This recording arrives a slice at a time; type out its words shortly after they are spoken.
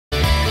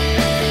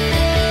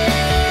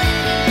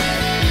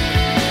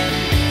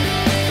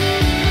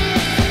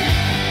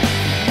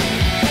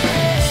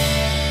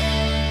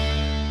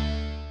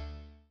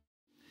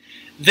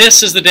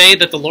This is the day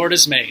that the Lord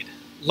has made.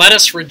 Let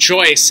us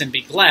rejoice and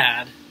be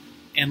glad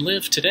and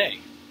live today.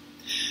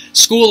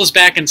 School is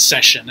back in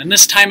session, and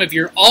this time of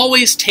year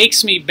always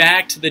takes me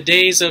back to the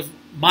days of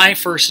my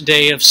first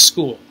day of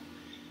school.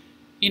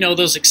 You know,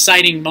 those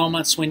exciting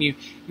moments when you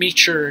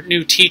meet your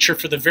new teacher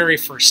for the very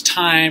first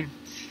time,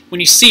 when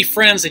you see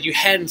friends that you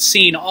hadn't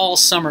seen all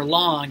summer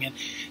long, and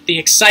the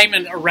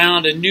excitement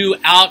around a new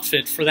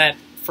outfit for that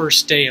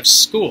first day of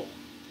school.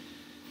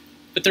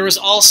 But there was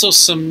also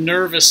some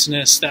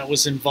nervousness that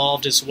was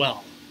involved as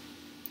well.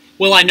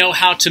 Will I know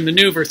how to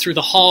maneuver through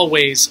the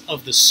hallways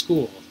of the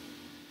school?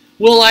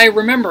 Will I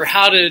remember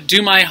how to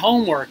do my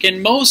homework?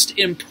 And most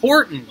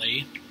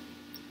importantly,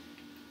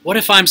 what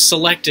if I'm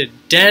selected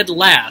dead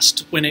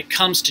last when it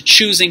comes to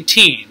choosing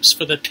teams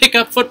for the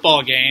pickup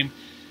football game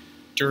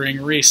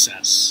during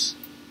recess?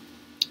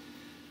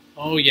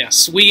 Oh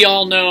yes, we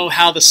all know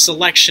how the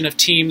selection of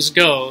teams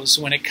goes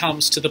when it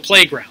comes to the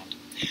playground.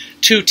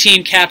 Two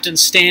team captains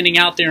standing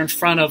out there in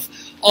front of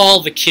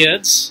all the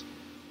kids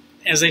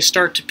as they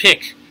start to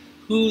pick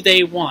who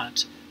they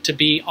want to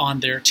be on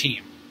their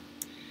team.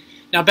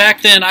 Now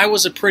back then I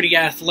was a pretty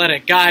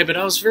athletic guy, but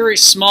I was very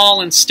small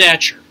in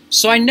stature,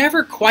 so I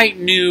never quite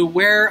knew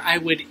where I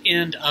would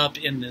end up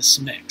in this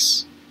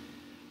mix.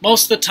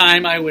 Most of the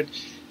time I would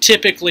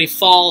typically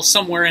fall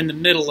somewhere in the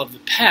middle of the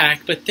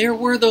pack, but there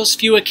were those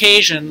few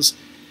occasions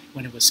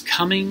when it was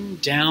coming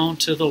down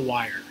to the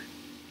wire.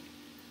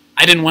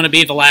 I didn't want to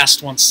be the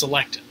last one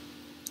selected.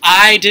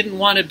 I didn't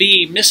want to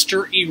be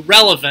Mr.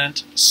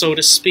 Irrelevant, so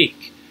to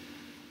speak.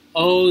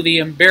 Oh, the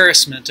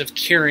embarrassment of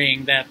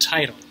carrying that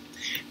title.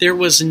 There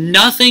was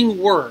nothing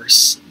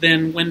worse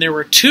than when there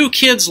were two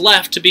kids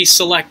left to be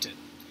selected,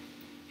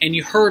 and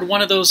you heard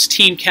one of those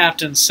team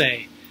captains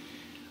say,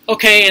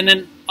 "Okay, and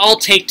then I'll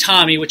take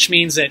Tommy," which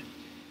means that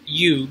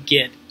you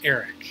get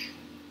Eric.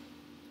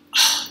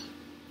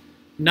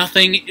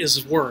 Nothing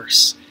is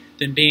worse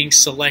than being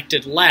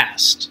selected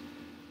last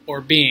or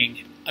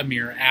being a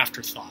mere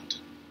afterthought.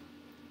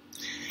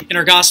 In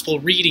our gospel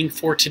reading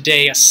for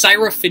today, a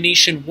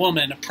Syrophoenician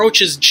woman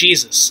approaches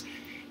Jesus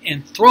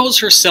and throws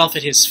herself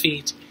at his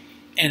feet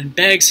and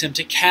begs him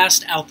to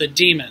cast out the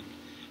demon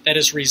that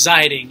is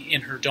residing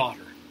in her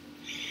daughter.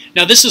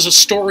 Now this is a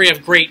story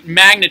of great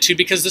magnitude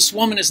because this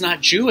woman is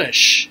not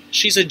Jewish.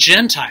 She's a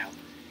Gentile.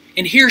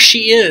 And here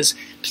she is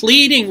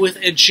pleading with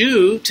a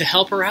Jew to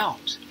help her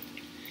out.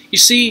 You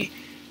see,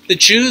 the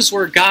Jews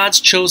were God's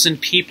chosen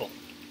people,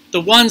 the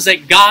ones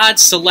that God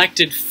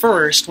selected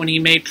first when he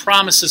made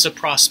promises of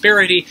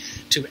prosperity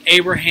to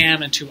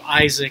Abraham and to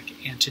Isaac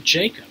and to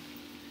Jacob.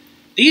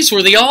 These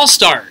were the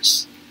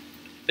all-stars.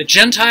 The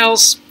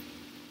Gentiles,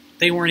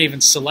 they weren't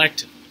even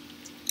selected.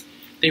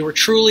 They were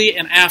truly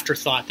an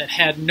afterthought that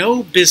had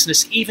no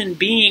business even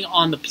being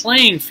on the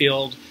playing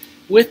field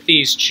with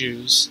these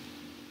Jews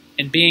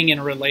and being in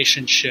a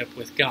relationship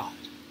with God.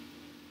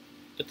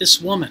 But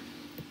this woman,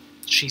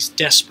 she's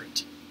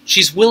desperate.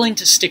 She's willing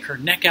to stick her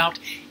neck out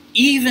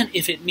even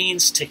if it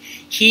means to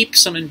heap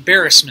some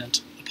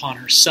embarrassment upon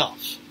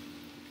herself.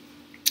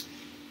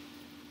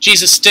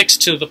 Jesus sticks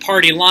to the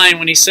party line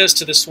when he says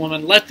to this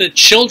woman, "Let the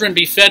children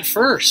be fed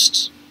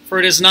first, for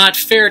it is not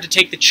fair to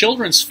take the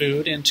children's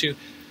food and to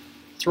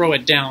throw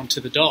it down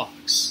to the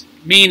dogs."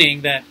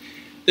 Meaning that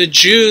the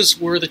Jews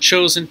were the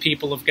chosen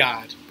people of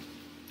God,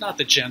 not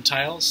the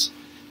Gentiles.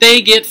 They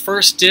get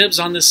first dibs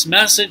on this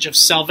message of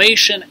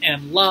salvation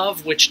and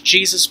love which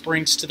Jesus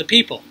brings to the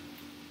people.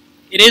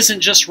 It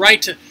isn't just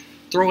right to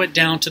throw it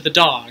down to the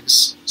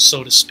dogs,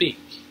 so to speak.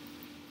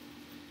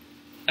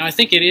 Now I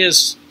think it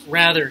is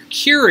rather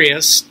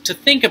curious to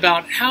think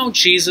about how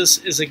Jesus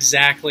is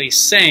exactly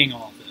saying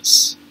all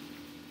this.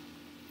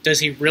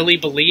 Does he really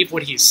believe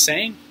what he's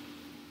saying?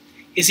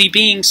 Is he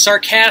being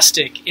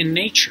sarcastic in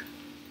nature?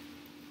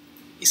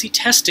 Is he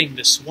testing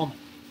this woman?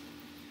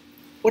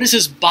 What is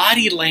his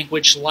body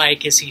language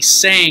like as he's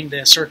saying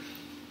this? Or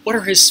what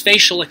are his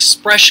facial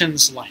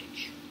expressions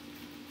like?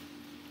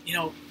 You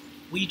know,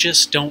 we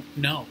just don't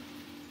know.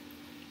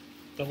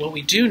 But what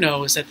we do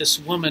know is that this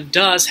woman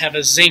does have a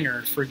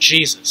zinger for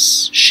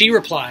Jesus. She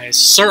replies,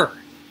 "Sir,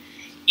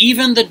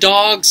 even the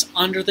dogs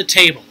under the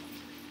table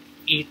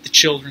eat the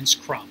children's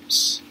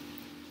crumbs."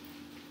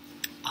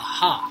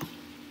 Aha,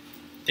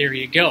 there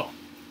you go.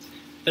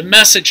 The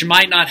message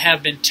might not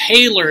have been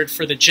tailored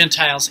for the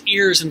Gentiles'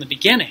 ears in the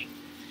beginning,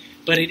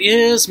 but it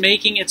is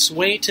making its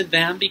way to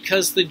them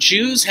because the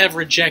Jews have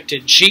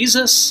rejected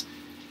Jesus,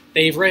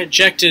 they've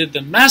rejected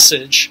the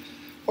message,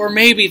 or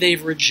maybe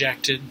they've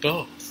rejected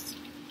both.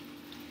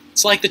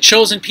 It's like the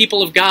chosen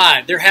people of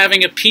God. They're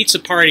having a pizza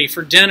party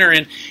for dinner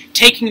and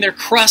taking their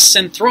crusts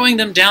and throwing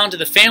them down to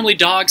the family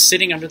dog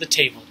sitting under the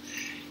table.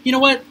 You know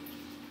what?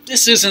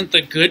 This isn't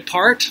the good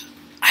part.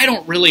 I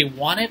don't really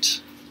want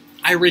it.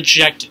 I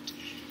reject it.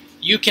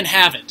 You can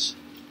have it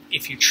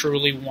if you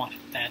truly want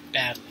it that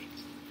badly.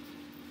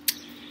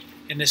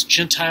 And this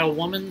Gentile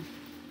woman,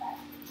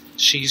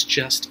 she's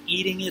just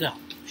eating it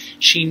up.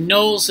 She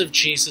knows of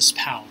Jesus'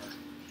 power.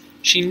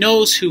 She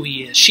knows who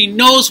he is. She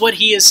knows what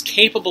he is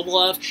capable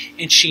of,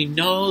 and she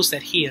knows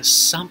that he is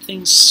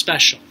something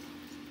special.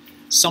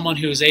 someone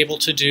who is able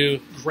to do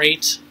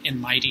great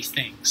and mighty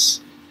things.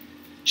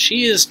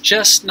 She is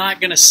just not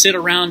going to sit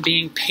around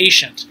being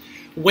patient,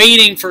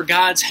 waiting for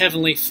God's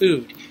heavenly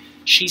food.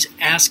 She's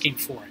asking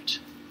for it.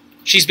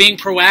 She's being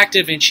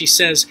proactive, and she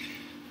says,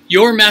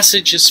 "Your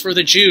message is for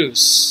the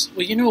Jews."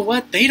 Well, you know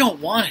what? They don't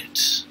want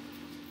it.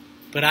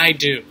 But I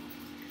do.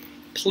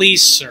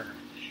 Please, sir,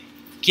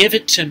 give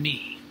it to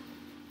me.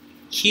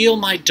 Heal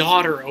my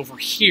daughter over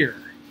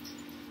here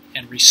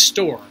and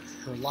restore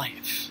her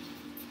life.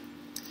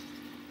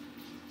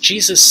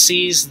 Jesus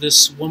sees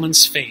this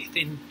woman's faith,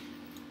 and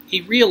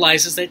he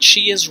realizes that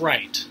she is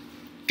right.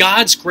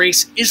 God's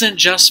grace isn't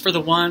just for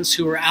the ones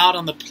who are out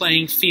on the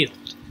playing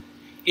field.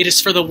 It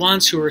is for the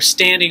ones who are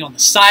standing on the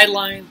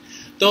sideline,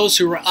 those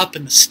who are up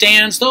in the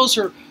stands, those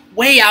who are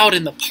way out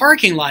in the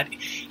parking lot.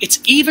 It's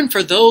even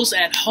for those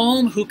at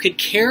home who could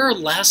care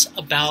less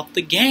about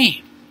the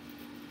game.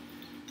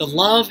 The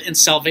love and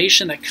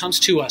salvation that comes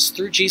to us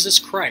through Jesus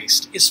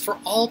Christ is for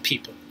all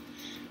people,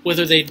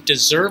 whether they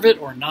deserve it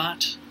or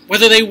not,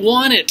 whether they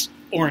want it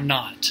or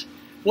not,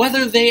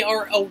 whether they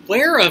are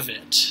aware of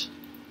it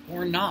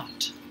or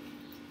not.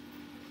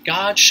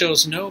 God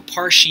shows no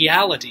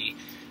partiality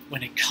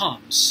when it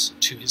comes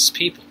to his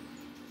people.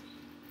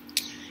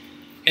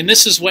 And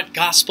this is what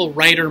gospel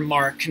writer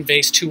Mark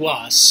conveys to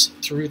us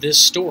through this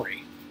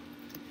story.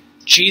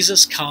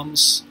 Jesus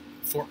comes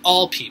for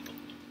all people,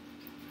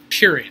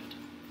 period.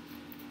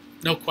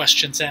 No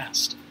questions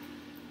asked.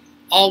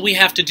 All we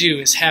have to do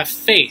is have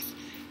faith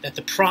that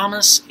the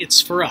promise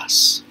is for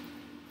us.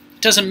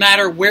 It doesn't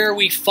matter where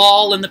we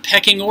fall in the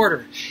pecking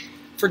order,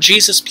 for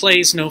Jesus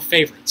plays no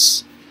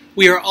favorites.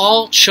 We are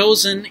all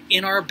chosen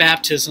in our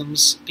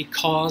baptisms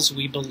because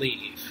we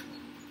believe.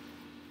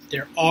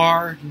 There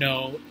are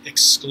no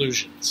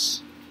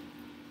exclusions.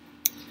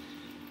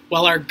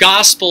 Well, our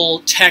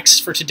gospel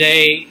text for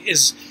today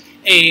is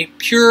a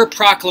pure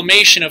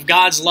proclamation of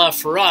God's love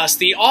for us.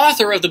 The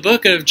author of the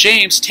book of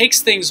James takes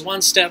things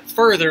one step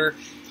further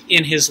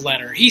in his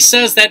letter. He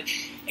says that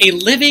a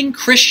living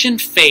Christian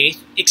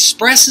faith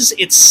expresses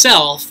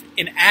itself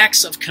in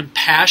acts of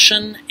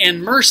compassion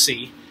and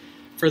mercy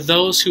for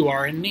those who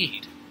are in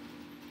need.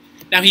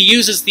 Now, he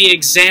uses the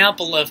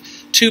example of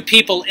two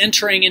people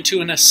entering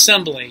into an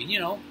assembly,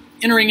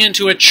 entering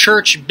into a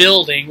church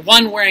building,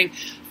 one wearing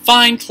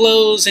fine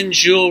clothes and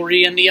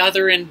jewelry and the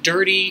other in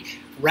dirty,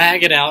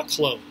 ragged out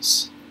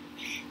clothes.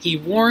 He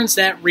warns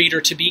that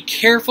reader to be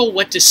careful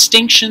what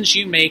distinctions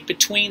you make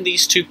between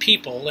these two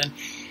people and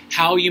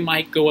how you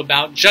might go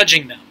about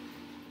judging them.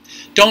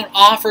 Don't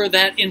offer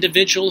that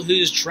individual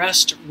who's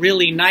dressed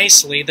really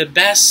nicely the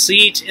best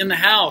seat in the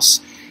house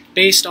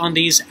based on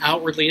these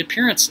outwardly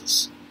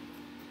appearances.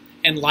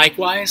 And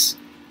likewise,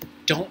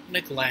 don't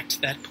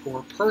neglect that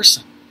poor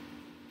person.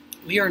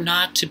 We are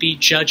not to be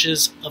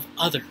judges of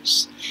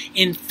others.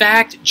 In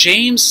fact,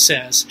 James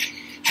says,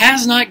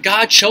 "Has not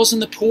God chosen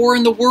the poor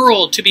in the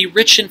world to be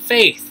rich in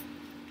faith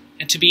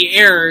and to be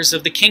heirs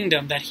of the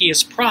kingdom that he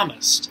has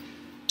promised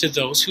to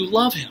those who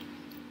love him?"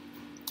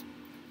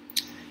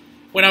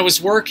 When I was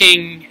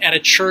working at a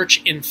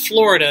church in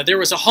Florida, there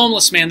was a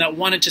homeless man that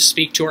wanted to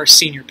speak to our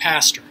senior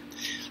pastor.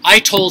 I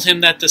told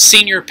him that the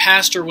senior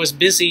pastor was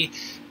busy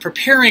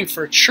preparing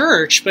for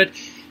church, but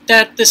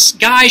that this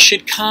guy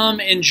should come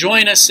and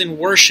join us in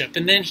worship,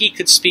 and then he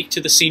could speak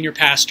to the senior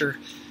pastor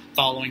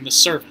following the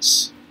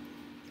service.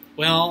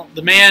 Well,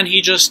 the man,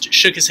 he just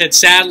shook his head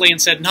sadly and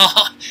said, "No,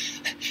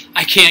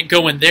 I can't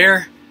go in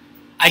there.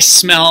 I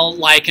smell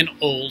like an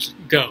old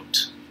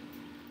goat."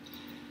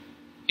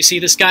 You see,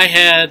 this guy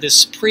had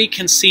this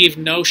preconceived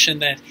notion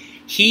that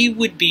he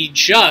would be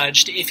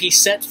judged if he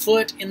set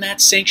foot in that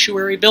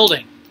sanctuary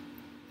building.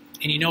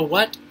 And you know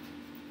what?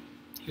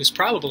 He was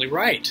probably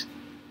right.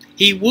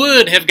 He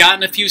would have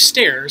gotten a few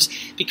stares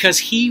because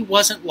he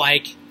wasn't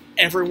like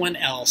everyone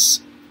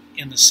else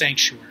in the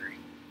sanctuary.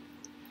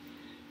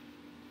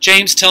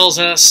 James tells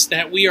us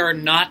that we are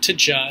not to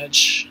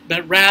judge,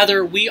 but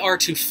rather we are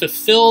to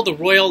fulfill the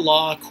royal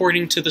law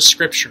according to the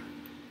Scripture.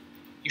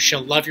 You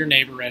shall love your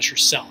neighbor as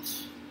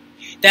yourself.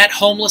 That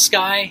homeless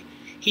guy,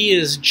 he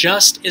is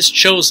just as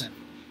chosen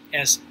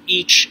as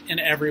each and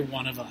every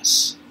one of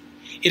us.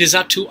 It is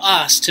up to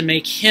us to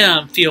make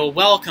him feel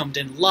welcomed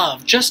and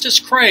loved, just as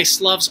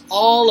Christ loves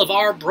all of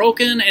our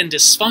broken and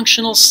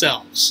dysfunctional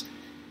selves.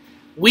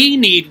 We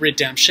need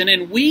redemption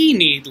and we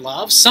need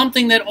love,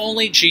 something that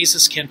only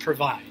Jesus can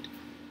provide.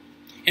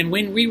 And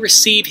when we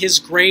receive his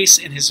grace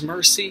and his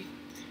mercy,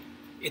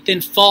 it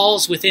then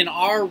falls within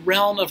our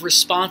realm of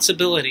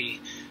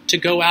responsibility to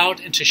go out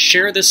and to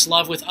share this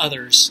love with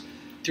others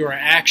through our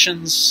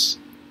actions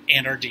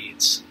and our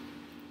deeds.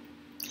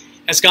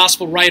 As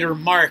gospel writer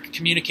Mark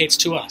communicates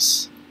to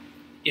us,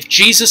 if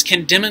Jesus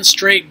can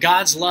demonstrate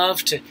God's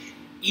love to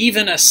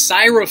even a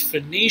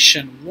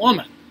Syrophoenician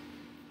woman,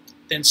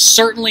 then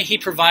certainly he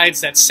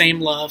provides that same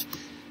love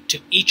to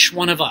each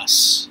one of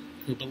us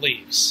who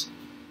believes.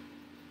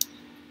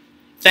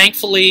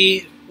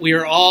 Thankfully, we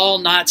are all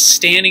not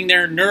standing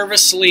there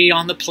nervously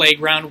on the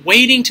playground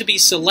waiting to be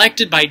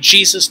selected by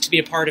Jesus to be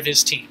a part of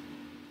his team.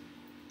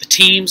 The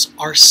teams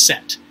are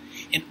set,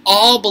 and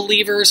all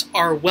believers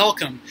are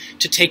welcome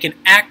to take an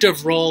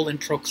active role in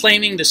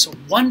proclaiming this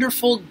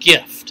wonderful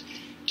gift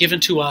given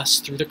to us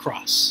through the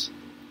cross.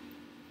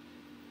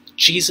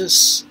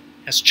 Jesus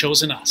has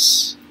chosen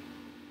us.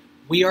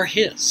 We are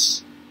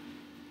His.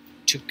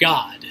 To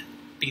God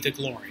be the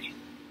glory.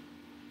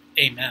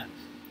 Amen.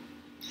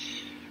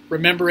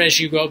 Remember as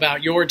you go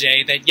about your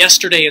day that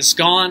yesterday is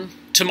gone,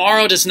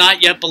 tomorrow does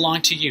not yet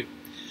belong to you.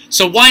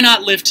 So why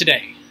not live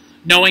today,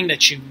 knowing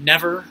that you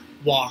never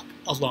walk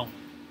alone?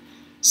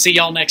 See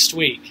y'all next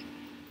week.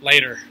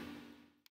 Later.